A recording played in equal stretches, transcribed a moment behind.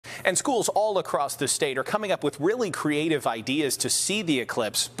And schools all across the state are coming up with really creative ideas to see the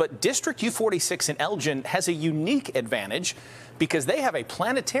eclipse. But District U46 in Elgin has a unique advantage because they have a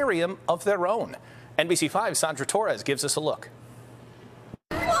planetarium of their own. NBC5's Sandra Torres gives us a look.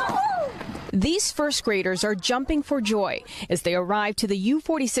 These first graders are jumping for joy as they arrive to the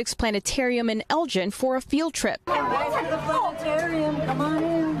U46 Planetarium in Elgin for a field trip.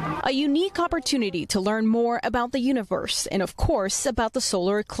 A unique opportunity to learn more about the universe and, of course, about the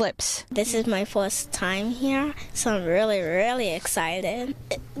solar eclipse. This is my first time here, so I'm really excited.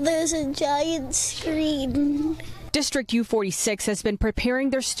 There's a giant screen. District U46 has been preparing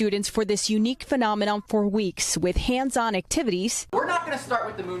their students for this unique phenomenon for weeks with hands-on activities. We're not going to start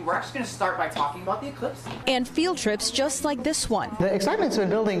with the moon. We're actually going to start by talking about the eclipse. And field trips just like this one. The excitement's been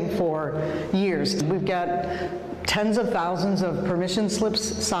building for years. We've got tens of thousands of permission slips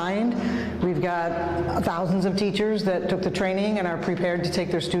signed. We've got thousands of teachers that took the training and are prepared to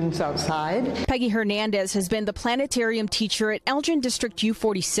take their students outside. Peggy Hernandez has been the planetarium teacher at Elgin District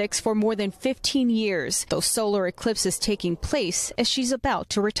U46 for more than 15 years. Those solar eclipse is taking place as she's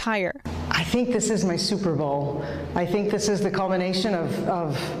about to retire. I think this is my Super Bowl. I think this is the culmination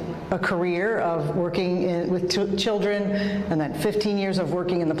of a career of working with children and then 15 years of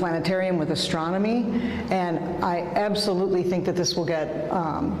working in the planetarium with astronomy. And I absolutely think that this will get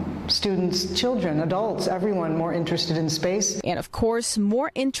students, children, adults, everyone more interested in space. And of course,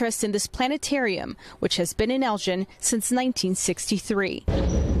 more interest in this planetarium, which has been in Elgin since 1963.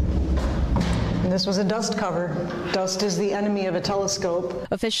 And this was a dust cover. Dust is the enemy of a telescope.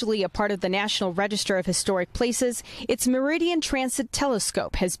 Officially a part of the National Register of Historic Places, its Meridian Transit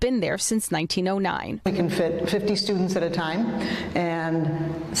Telescope has been there since 1909. We can fit 50 students at a time,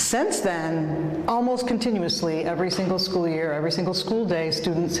 and since then, almost continuously, every single school year, every single school day,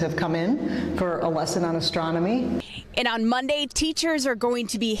 students have come in for a lesson on astronomy. And on Monday, teachers are going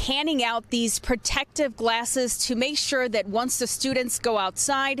to be handing out these protective glasses to make sure that once the students go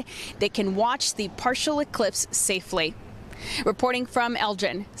outside, they can watch the partial eclipse safely. Reporting from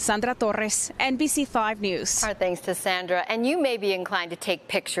Elgin, Sandra Torres, NBC5 News. Our thanks to Sandra. And you may be inclined to take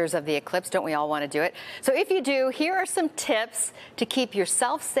pictures of the eclipse. Don't we all want to do it? So if you do, here are some tips to keep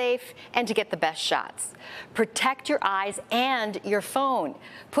yourself safe and to get the best shots. Protect your eyes and your phone.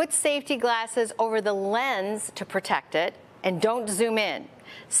 Put safety glasses over the lens to protect it, and don't zoom in.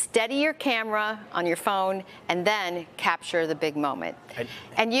 Steady your camera on your phone and then capture the big moment.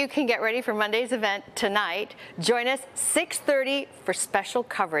 And you can get ready for Monday's event tonight. Join us 6:30 for special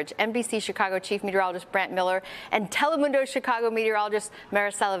coverage. NBC Chicago Chief Meteorologist Brant Miller and Telemundo Chicago meteorologist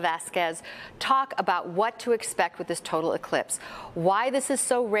Maricela Vasquez talk about what to expect with this total eclipse, why this is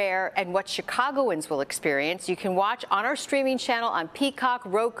so rare, and what Chicagoans will experience. You can watch on our streaming channel on Peacock,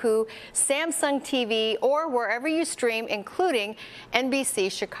 Roku, Samsung TV, or wherever you stream, including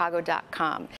NBCChicago.com.